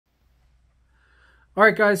All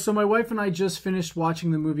right, guys. So my wife and I just finished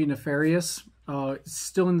watching the movie Nefarious. It's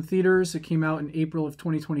still in the theaters. It came out in April of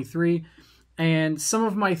 2023. And some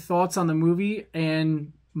of my thoughts on the movie,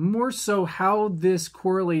 and more so how this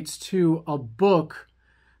correlates to a book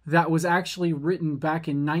that was actually written back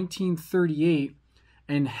in 1938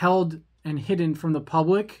 and held and hidden from the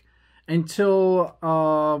public until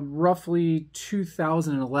roughly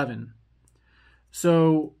 2011.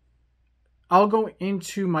 So I'll go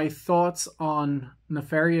into my thoughts on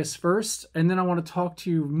Nefarious first, and then I want to talk to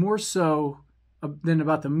you more so than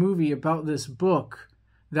about the movie, about this book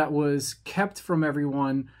that was kept from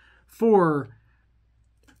everyone for,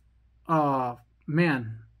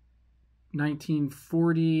 man,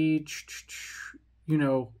 1940,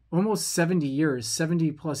 almost 70 years,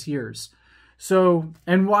 70 plus years. So,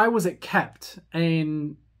 and why was it kept?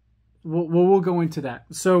 And we'll go into that.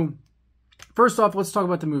 So, first off, let's talk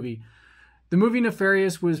about the movie. The movie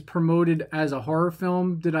Nefarious was promoted as a horror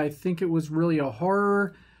film. Did I think it was really a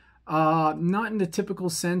horror? Not in the typical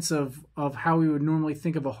sense of how we would normally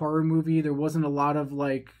think of a horror movie. There wasn't a lot of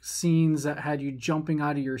like scenes that had you jumping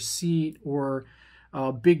out of your seat or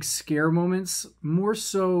big scare moments. More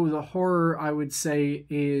so, the horror, I would say,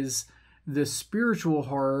 is the spiritual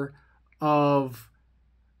horror of,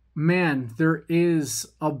 man, there is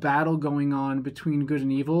a battle going on between good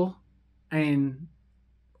and evil, and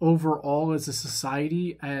overall as a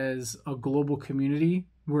society, as a global community,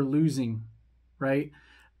 we're losing, right?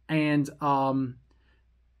 And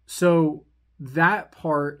so that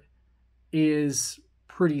part is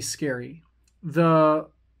pretty scary. The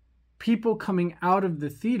people coming out of the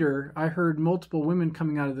theater, I heard multiple women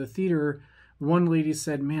coming out of the theater. One lady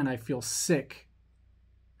said, man, I feel sick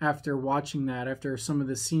after watching that, after some of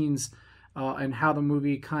the scenes and how the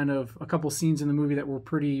movie a couple scenes in the movie that were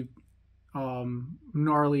pretty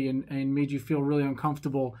gnarly and made you feel really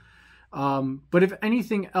uncomfortable. But if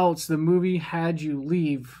anything else, the movie had you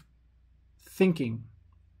leave thinking,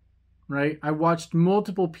 right? I watched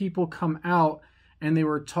multiple people come out and they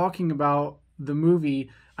were talking about the movie.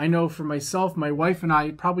 I know for myself, my wife and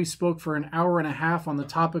I probably spoke for an hour and a half on the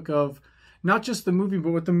topic of not just the movie,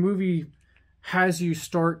 but what the movie has you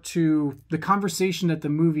start to, the conversation that the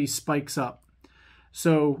movie spikes up.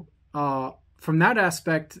 So, from that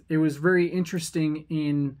aspect, it was very interesting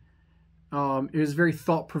it was very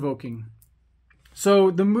thought-provoking.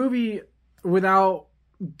 So the movie, without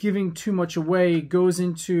giving too much away, goes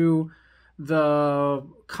into the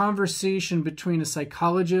conversation between a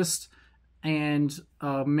psychologist and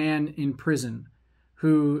a man in prison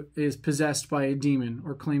who is possessed by a demon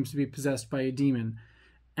or claims to be possessed by a demon.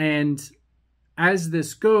 And as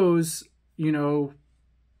this goes,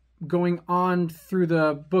 going on through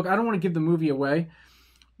the book, I don't want to give the movie away,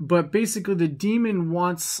 but basically the demon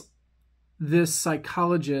wants this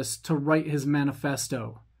psychologist to write his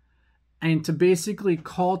manifesto and to basically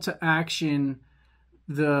call to action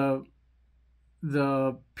the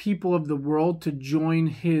people of the world to join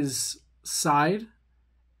his side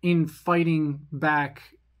in fighting back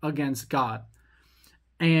against God.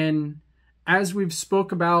 And as we've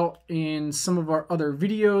spoke about in some of our other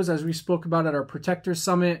videos, as we spoke about at our Protector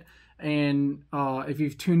Summit, and if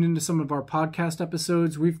you've tuned into some of our podcast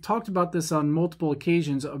episodes, we've talked about this on multiple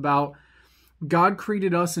occasions about God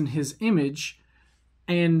created us in his image,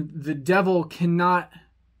 and the devil cannot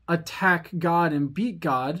attack God and beat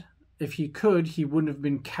God. If he could, he wouldn't have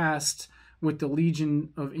been cast with the legion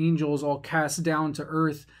of angels all cast down to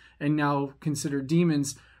earth and now considered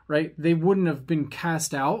demons, right? They wouldn't have been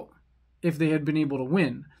cast out if they had been able to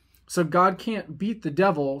win. So God can't beat the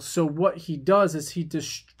devil. So what he does is he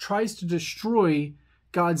tries to destroy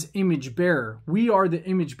God's image bearer. We are the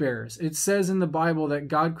image bearers. It says in the Bible that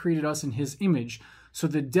God created us in his image. So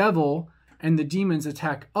the devil and the demons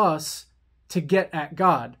attack us to get at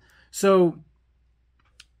God. So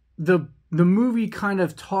the movie kind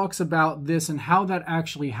of talks about this and how that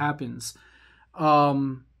actually happens.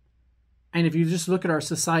 And if you just look at our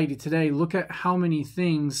society today, look at how many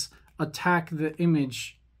things attack the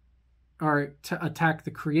image or to attack the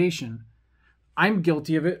creation. I'm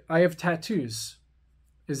guilty of it. I have tattoos.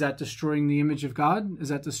 Is that destroying the image of God? Is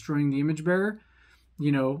that destroying the image bearer?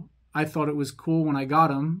 I thought it was cool when I got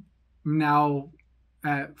them. Now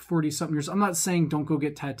at 40 something years, I'm not saying don't go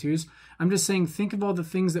get tattoos. I'm just saying think of all the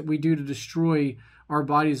things that we do to destroy our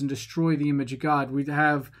bodies and destroy the image of God. We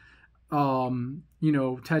have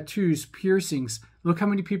tattoos, piercings. Look how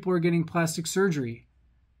many people are getting plastic surgery,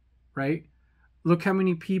 right? Look how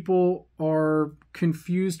many people are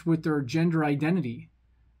confused with their gender identity,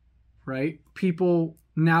 right? People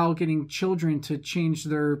now getting children to try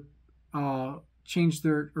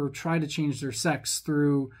to change their sex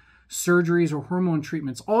through surgeries or hormone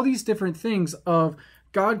treatments, all these different things of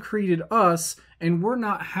God created us and we're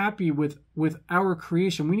not happy with our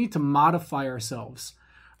creation. We need to modify ourselves.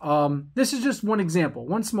 This is just one example,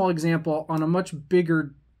 one small example on a much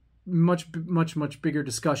bigger, much bigger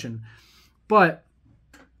discussion. But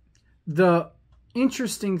the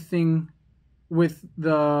interesting thing with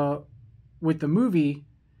the movie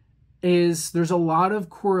is there's a lot of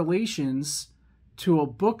correlations to a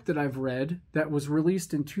book that I've read that was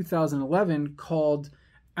released in 2011 called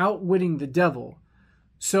Outwitting the Devil.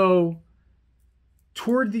 So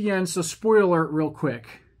toward the end, so spoiler alert real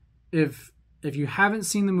quick, if you haven't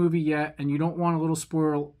seen the movie yet and you don't want a little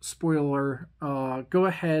spoiler, go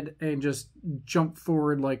ahead and just jump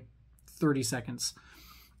forward like 30 seconds.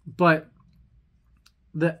 But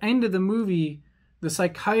the end of the movie, the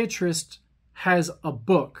psychiatrist has a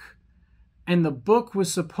book, and the book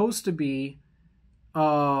was supposed to be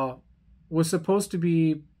the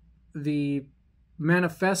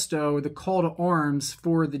manifesto, the call to arms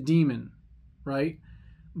for the demon, right?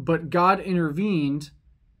 But God intervened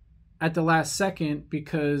at the last second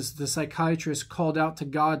because the psychiatrist called out to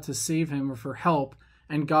God to save him or for help,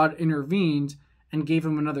 and God intervened and gave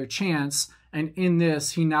him another chance. And in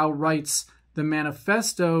this, he now writes the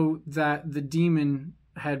manifesto that the demon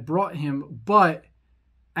had brought him, but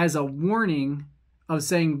as a warning of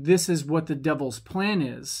saying this is what the devil's plan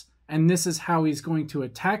is, and this is how he's going to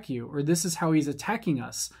attack you, or this is how he's attacking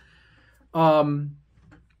us.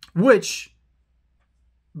 Which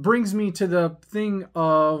brings me to the thing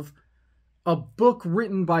of a book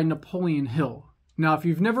written by Napoleon Hill. Now, if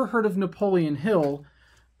you've never heard of Napoleon Hill,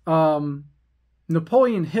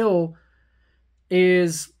 Napoleon Hill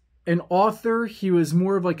is an author. He was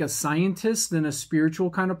more of like a scientist than a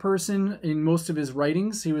spiritual kind of person in most of his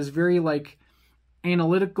writings. He was very like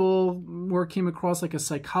analytical, more came across like a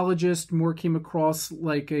psychologist, more came across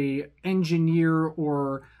like a engineer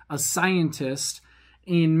or a scientist.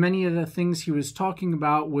 And many of the things he was talking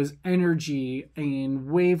about was energy and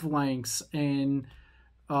wavelengths and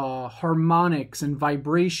harmonics and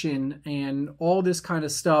vibration and all this kind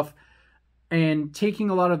of stuff, and taking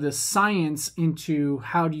a lot of the science into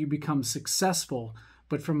how do you become successful,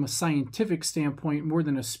 but from a scientific standpoint more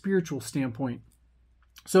than a spiritual standpoint.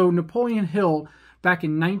 So Napoleon Hill, back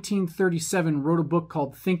in 1937, wrote a book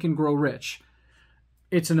called Think and Grow Rich.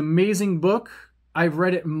 It's an amazing book. I've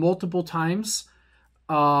read it multiple times.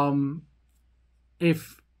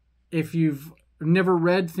 If you've never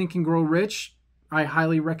read Think and Grow Rich, I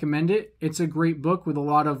highly recommend it. It's a great book with a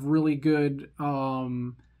lot of really good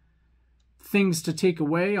things to take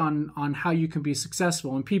away on how you can be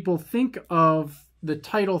successful. And people think of the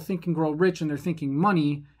title Think and Grow Rich and they're thinking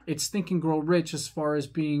money. It's Think and Grow Rich as far as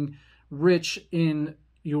being rich in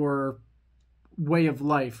your way of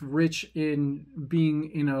life, rich in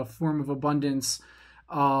being in a form of abundance,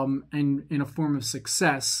 and in a form of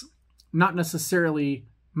success. Not necessarily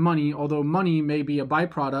money, although money may be a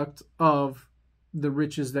byproduct of the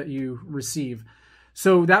riches that you receive.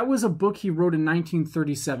 So that was a book he wrote in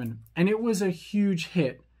 1937, and it was a huge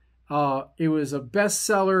hit. It was a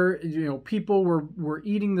bestseller. You know, people were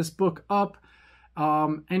eating this book up,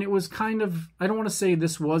 and it was kind of, I don't want to say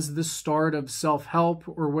this was the start of self-help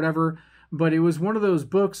or whatever, but it was one of those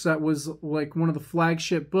books that was like one of the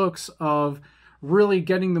flagship books of really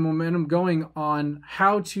getting the momentum going on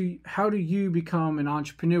how do you become an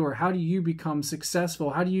entrepreneur? How do you become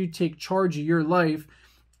successful? How do you take charge of your life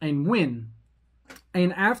and win?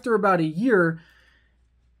 And after about a year,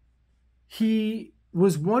 he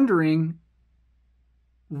was wondering,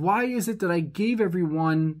 why is it that I gave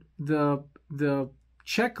everyone the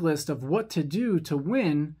checklist of what to do to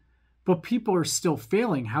win, but people are still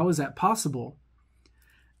failing? How is that possible?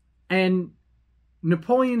 And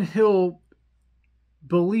Napoleon Hill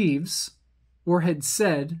believes, or had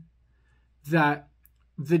said, that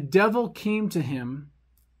the devil came to him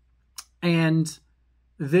and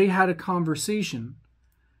they had a conversation.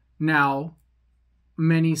 Now,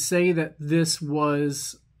 many say that this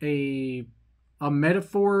was a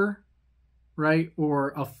metaphor, right?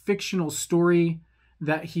 Or a fictional story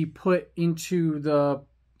that he put into the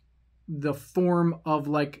form of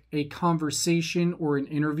like a conversation or an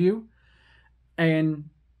interview. And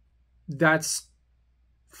that's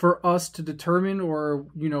for us to determine, or,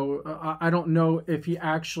 you know, I don't know if he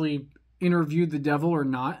actually interviewed the devil or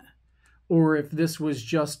not, or if this was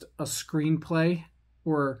just a screenplay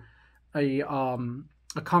or a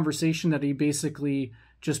conversation that he basically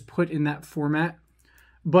just put in that format.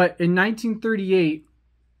 But in 1938,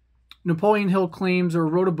 Napoleon Hill claims or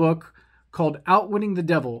wrote a book called Outwitting the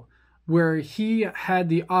Devil, where he had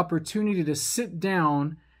the opportunity to sit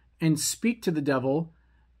down and speak to the devil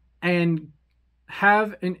and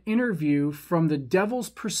have an interview from the devil's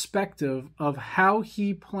perspective of how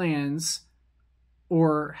he plans,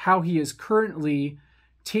 or how he is currently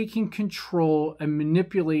taking control and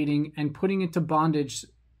manipulating and putting into bondage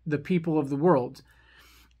the people of the world.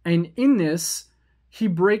 And in this, he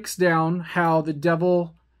breaks down how the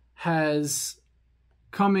devil has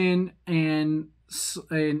come in and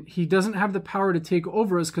he doesn't have the power to take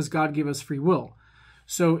over us because God gave us free will.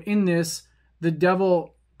 So in this, the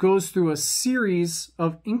devil goes through a series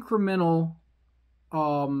of incremental,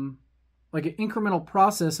 like an incremental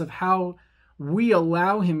process of how we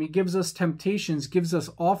allow him. He gives us temptations, gives us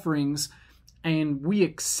offerings, and we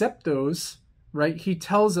accept those, right? He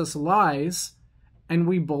tells us lies, and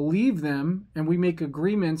we believe them, and we make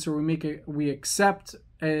agreements, or we accept,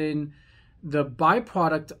 and the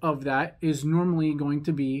byproduct of that is normally going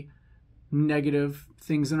to be negative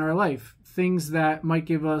things in our life, things that might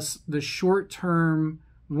give us the short-term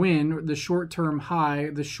win, the short-term high,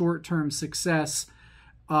 the short-term success,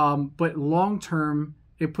 but long-term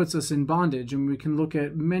it puts us in bondage. And we can look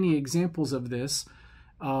at many examples of this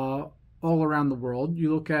all around the world.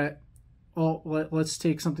 You look at, let's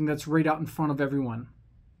take something that's right out in front of everyone.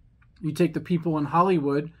 You take the people in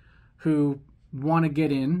Hollywood who want to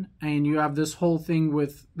get in, and you have this whole thing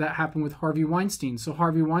that happened with Harvey Weinstein. So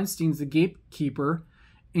Harvey Weinstein's the gatekeeper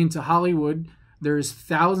into Hollywood. There's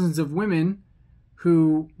thousands of women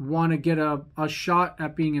who want to get a shot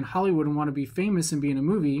at being in Hollywood and want to be famous and be in a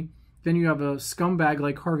movie. Then you have a scumbag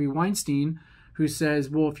like Harvey Weinstein who says,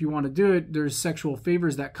 well, if you want to do it, there's sexual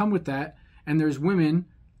favors that come with that. And there's women,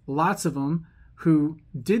 lots of them, who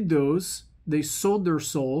did those. They sold their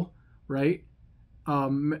soul, right?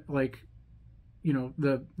 Like, you know,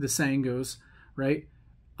 the saying goes, right?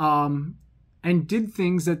 And did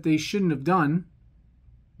things that they shouldn't have done,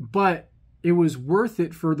 but it was worth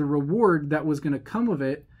it for the reward that was going to come of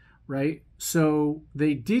it, right? So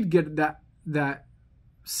they did get that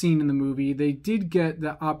scene in the movie. They did get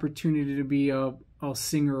the opportunity to be a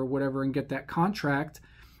singer or whatever and get that contract.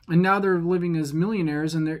 And now they're living as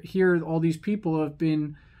millionaires, and they're here. All these people have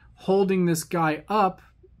been holding this guy up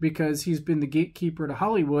because he's been the gatekeeper to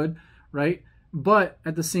Hollywood, right? But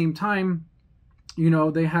at the same time, you know,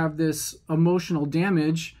 they have this emotional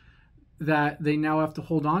damage that they now have to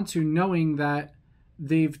hold on to, knowing that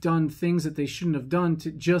they've done things that they shouldn't have done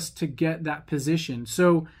to get that position.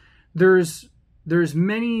 So there's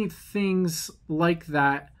many things like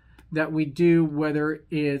that we do, whether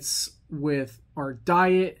it's with our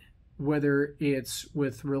diet, whether it's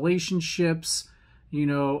with relationships, you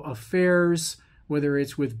know, affairs, whether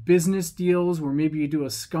it's with business deals where maybe you do a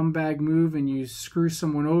scumbag move and you screw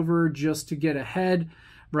someone over just to get ahead,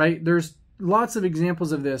 right? There's lots of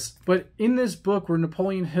examples of this. But in this book where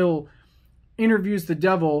Napoleon Hill interviews the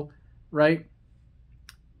devil, right,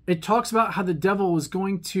 it talks about how the devil is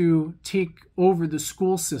going to take over the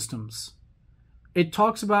school systems. It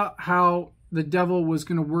talks about how the devil was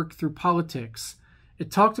going to work through politics.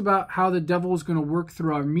 It talked about how the devil was going to work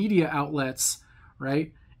through our media outlets,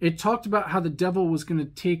 right? It talked about how the devil was going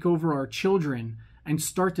to take over our children and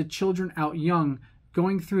start the children out young,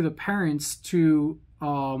 going through the parents to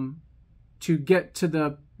get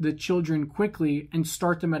to the children quickly and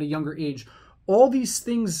start them at a younger age. All these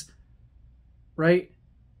things, right,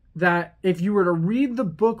 that if you were to read the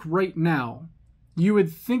book right now, you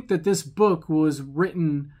would think that this book was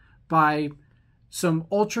written by some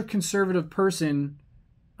ultra-conservative person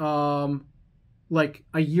like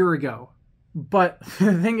a year ago. But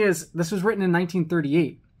the thing is, this was written in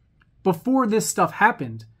 1938. Before this stuff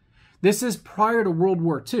happened. This is prior to World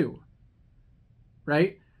War II,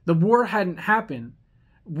 right? The war hadn't happened.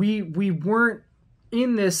 We weren't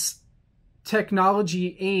in this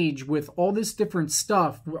technology age with all this different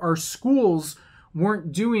stuff. Our schools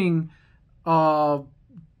weren't doing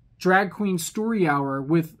drag queen story hour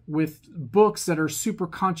with books that are super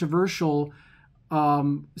controversial,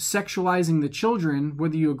 sexualizing the children,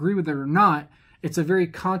 whether you agree with it or not. It's a very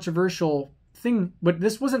controversial thing, but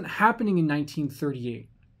this wasn't happening in 1938.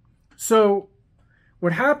 So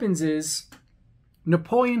what happens is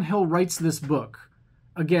Napoleon Hill writes this book,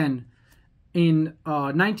 again, in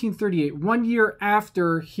 1938, 1 year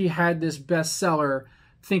after he had this bestseller,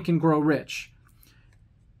 Think and Grow Rich.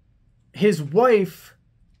 His wife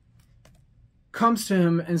comes to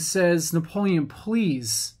him and says, Napoleon,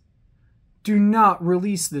 please do not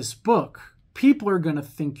release this book. People are going to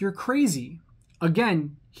think you're crazy.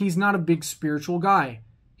 Again, he's not a big spiritual guy.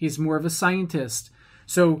 He's more of a scientist.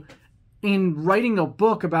 So in writing a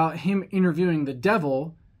book about him interviewing the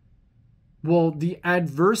devil, well, the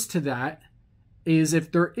adverse to that is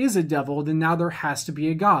if there is a devil, then now there has to be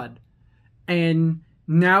a God. And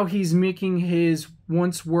Now he's making his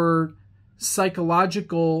once were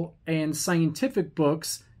psychological and scientific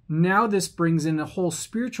books. Now this brings in a whole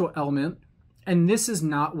spiritual element, and this is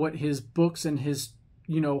not what his books and his,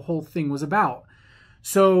 whole thing was about.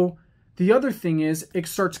 So the other thing is, it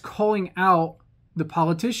starts calling out the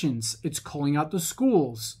politicians. It's calling out the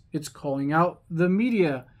schools. It's calling out the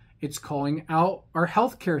media. It's calling out our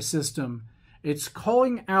healthcare system. It's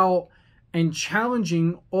calling out and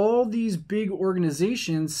challenging all these big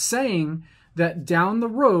organizations, saying that down the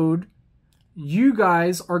road, you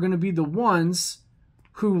guys are going to be the ones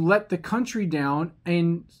who let the country down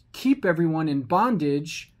and keep everyone in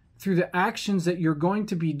bondage through the actions that you're going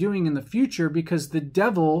to be doing in the future, because the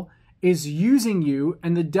devil is using you,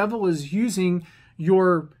 and the devil is using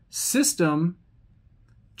your system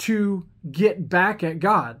to get back at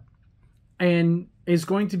God, and is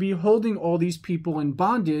going to be holding all these people in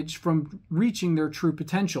bondage from reaching their true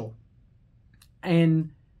potential.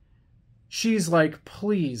 And she's like,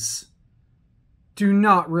 please, do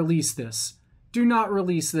not release this. Do not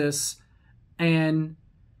release this. And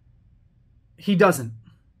he doesn't.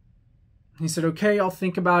 He said, okay, I'll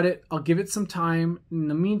think about it. I'll give it some time. In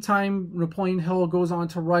the meantime, Napoleon Hill goes on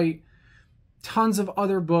to write tons of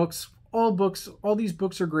other books. All these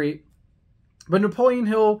books are great. But Napoleon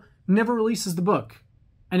Hill never releases the book.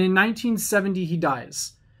 And in 1970, he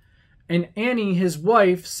dies. And Annie, his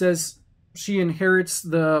wife, says she inherits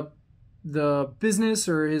the business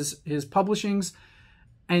or his publishings.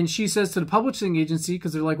 And she says to the publishing agency,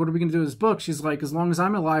 because they're like, what are we going to do with this book? She's like, as long as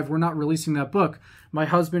I'm alive, we're not releasing that book. My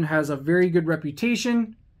husband has a very good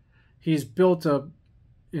reputation. He's built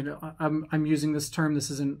I'm using this term, this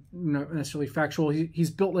isn't necessarily factual.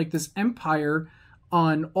 He's built like this empire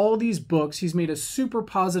on all these books. He's made a super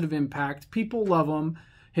positive impact. People love him.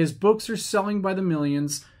 His books are selling by the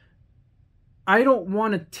millions. I don't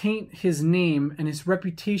want to taint his name and his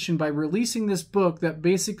reputation by releasing this book that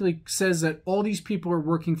basically says that all these people are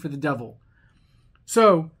working for the devil.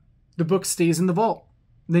 So the book stays in the vault.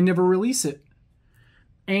 They never release it.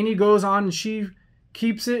 Annie goes on and she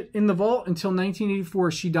keeps it in the vault until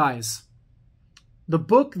 1984. She dies. The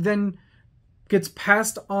book then gets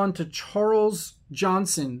passed on to Charles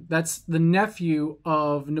Johnson. That's the nephew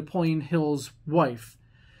of Napoleon Hill's wife.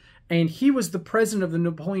 And he was the president of the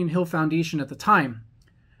Napoleon Hill Foundation at the time.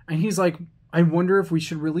 And he's like, I wonder if we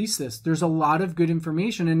should release this. There's a lot of good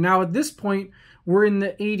information. And now at this point, we're in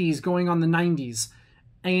the 80s going on the 90s.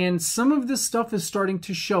 And some of this stuff is starting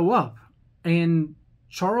to show up. And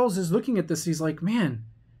Charles is looking at this. He's like, man,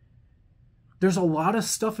 there's a lot of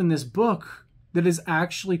stuff in this book that is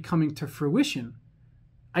actually coming to fruition.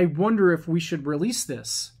 I wonder if we should release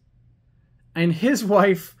this. And his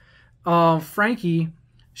wife, Frankie,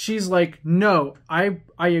 she's like, no, I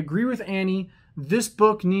agree with Annie. This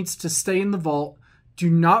book needs to stay in the vault. Do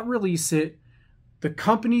not release it. The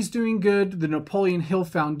company's doing good. The Napoleon Hill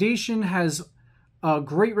Foundation has a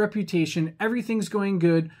great reputation. Everything's going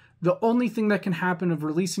good. The only thing that can happen of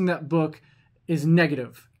releasing that book is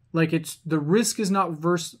negative. Like, the risk is not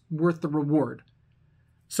worth the reward.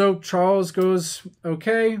 So Charles goes,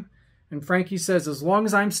 okay. And Frankie says, as long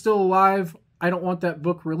as I'm still alive, I don't want that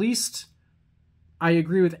book released. I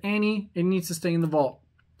agree with Annie. It needs to stay in the vault.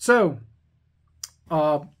 So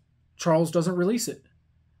Charles doesn't release it.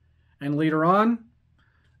 And later on,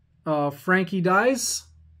 Frankie dies.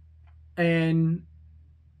 And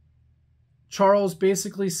Charles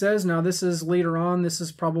basically says, now this is later on, this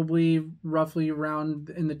is probably roughly around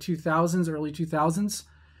in the 2000s, early 2000s.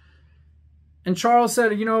 And Charles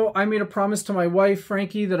said, I made a promise to my wife,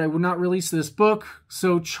 Frankie, that I would not release this book.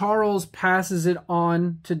 So Charles passes it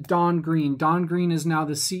on to Don Green. Don Green is now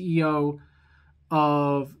the CEO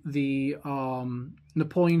of the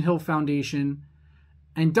Napoleon Hill Foundation.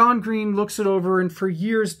 And Don Green looks it over, and for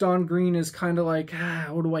years, Don Green is kind of like,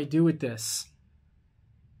 what do I do with this?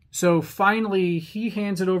 So finally, he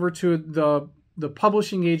hands it over to the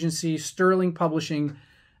publishing agency, Sterling Publishing,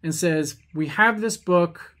 and says, we have this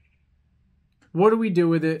book. What do we do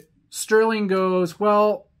with it? Sterling goes,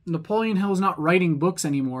 well, Napoleon Hill's not writing books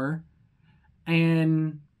anymore.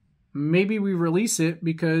 And maybe we release it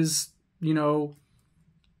because,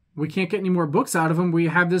 we can't get any more books out of him. We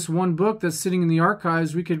have this one book that's sitting in the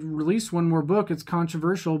archives. We could release one more book. It's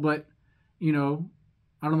controversial, but, I don't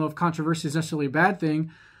know if controversy is necessarily a bad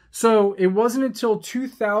thing. So it wasn't until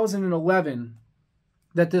 2011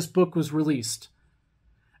 that this book was released.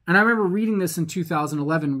 And I remember reading this in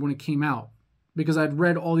 2011 when it came out, because I'd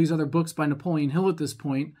read all these other books by Napoleon Hill at this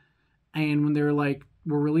point. And when they were like,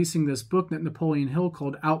 we're releasing this book that Napoleon Hill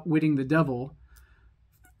called Outwitting the Devil,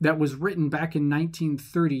 that was written back in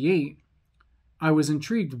 1938, I was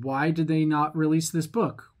intrigued. Why did they not release this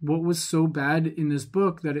book? What was so bad in this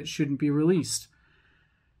book that it shouldn't be released?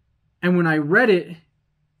 And when I read it,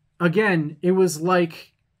 again, it was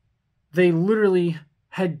like they literally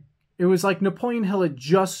had, it was like Napoleon Hill had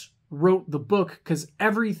just wrote the book, because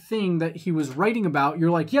everything that he was writing about, you're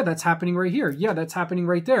like, yeah, that's happening right here. Yeah, that's happening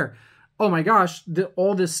right there. Oh my gosh,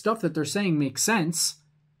 all this stuff that they're saying makes sense,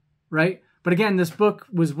 right? But again, this book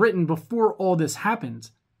was written before all this happened.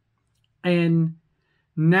 And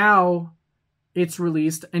now it's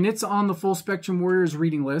released, and it's on the Full Spectrum Warriors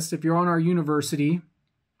reading list. If you're on our university,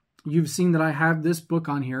 you've seen that I have this book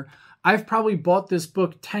on here. I've probably bought this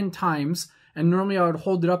book 10 times, and normally I would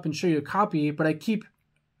hold it up and show you a copy, but I keep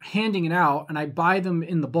handing it out, and I buy them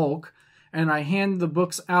in the bulk, and I hand the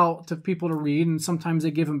books out to people to read, and sometimes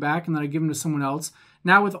they give them back, and then I give them to someone else.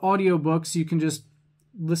 Now with audiobooks, you can just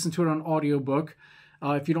listen to it on audiobook.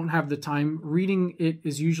 If you don't have the time, reading it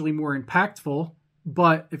is usually more impactful,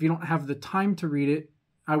 but if you don't have the time to read it,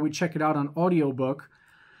 I would check it out on audiobook.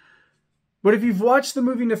 But if you've watched the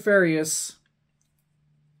movie Nefarious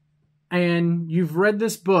and you've read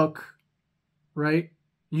this book, right,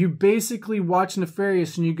 you basically watch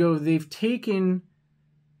Nefarious and you go, they've taken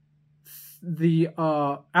the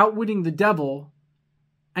Outwitting the Devil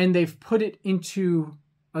and they've put it into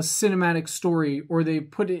a cinematic story, or they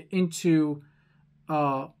put it into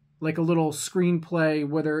like a little screenplay,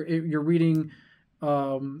 whether you're reading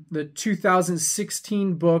the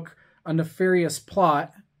 2016 book, A Nefarious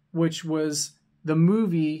Plot, which was the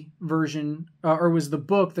movie version, or was the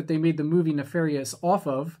book that they made the movie Nefarious off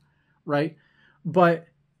of, right? But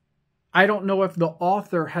I don't know if the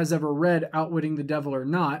author has ever read Outwitting the Devil or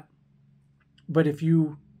not. But if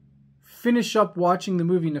you finish up watching the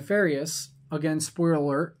movie Nefarious, again, spoiler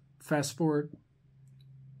alert, fast forward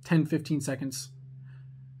 10, 15 seconds.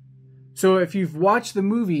 So if you've watched the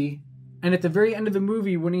movie, and at the very end of the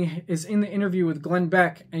movie, when he is in the interview with Glenn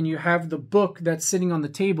Beck, and you have the book that's sitting on the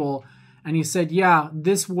table, and he said, yeah,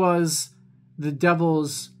 this was the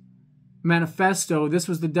devil's manifesto, this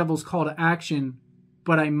was the devil's call to action,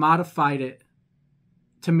 but I modified it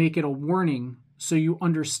to make it a warning so you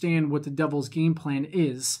understand what the devil's game plan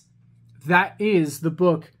is. That is the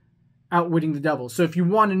book Outwitting the Devil. So if you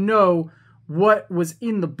want to know what was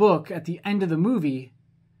in the book at the end of the movie,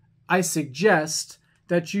 I suggest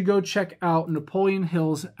that you go check out Napoleon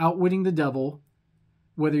Hill's Outwitting the Devil,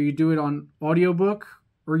 whether you do it on audiobook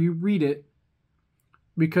or you read it,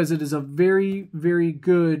 because it is a very, very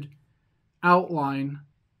good outline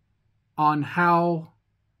on how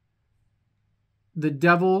the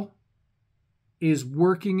devil is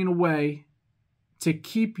working in a way to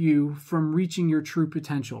keep you from reaching your true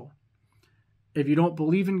potential. If you don't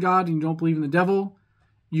believe in God and you don't believe in the devil,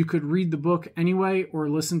 you could read the book anyway or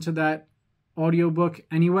listen to that audiobook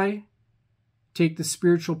anyway. Take the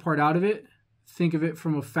spiritual part out of it. Think of it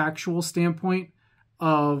from a factual standpoint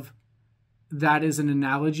of that is an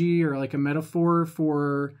analogy or like a metaphor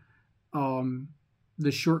for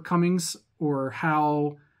the shortcomings or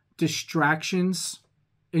how distractions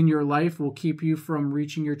in your life will keep you from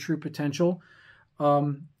reaching your true potential.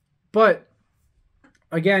 But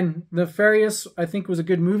again, Nefarious, I think, was a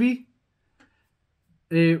good movie.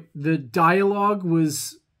 The dialogue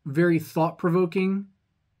was very thought-provoking.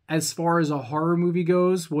 As far as a horror movie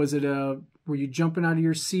goes, were you jumping out of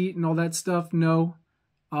your seat and all that stuff? No.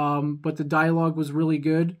 But the dialogue was really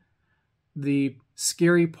good. The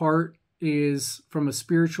scary part is from a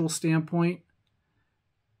spiritual standpoint,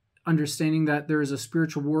 understanding that there is a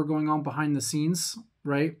spiritual war going on behind the scenes,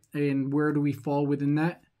 right? And where do we fall within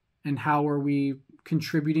that? And how are we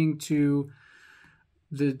contributing to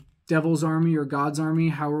the devil's army or God's army?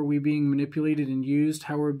 How are we being manipulated and used?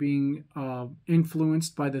 How are we being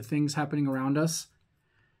influenced by the things happening around us?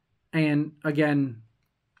 And again,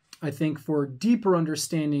 I think for deeper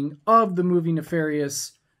understanding of the movie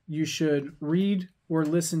Nefarious, you should read or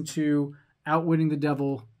listen to Outwitting the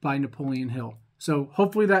Devil by Napoleon Hill. So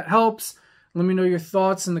hopefully that helps. Let me know your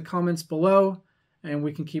thoughts in the comments below, and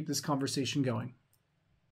we can keep this conversation going.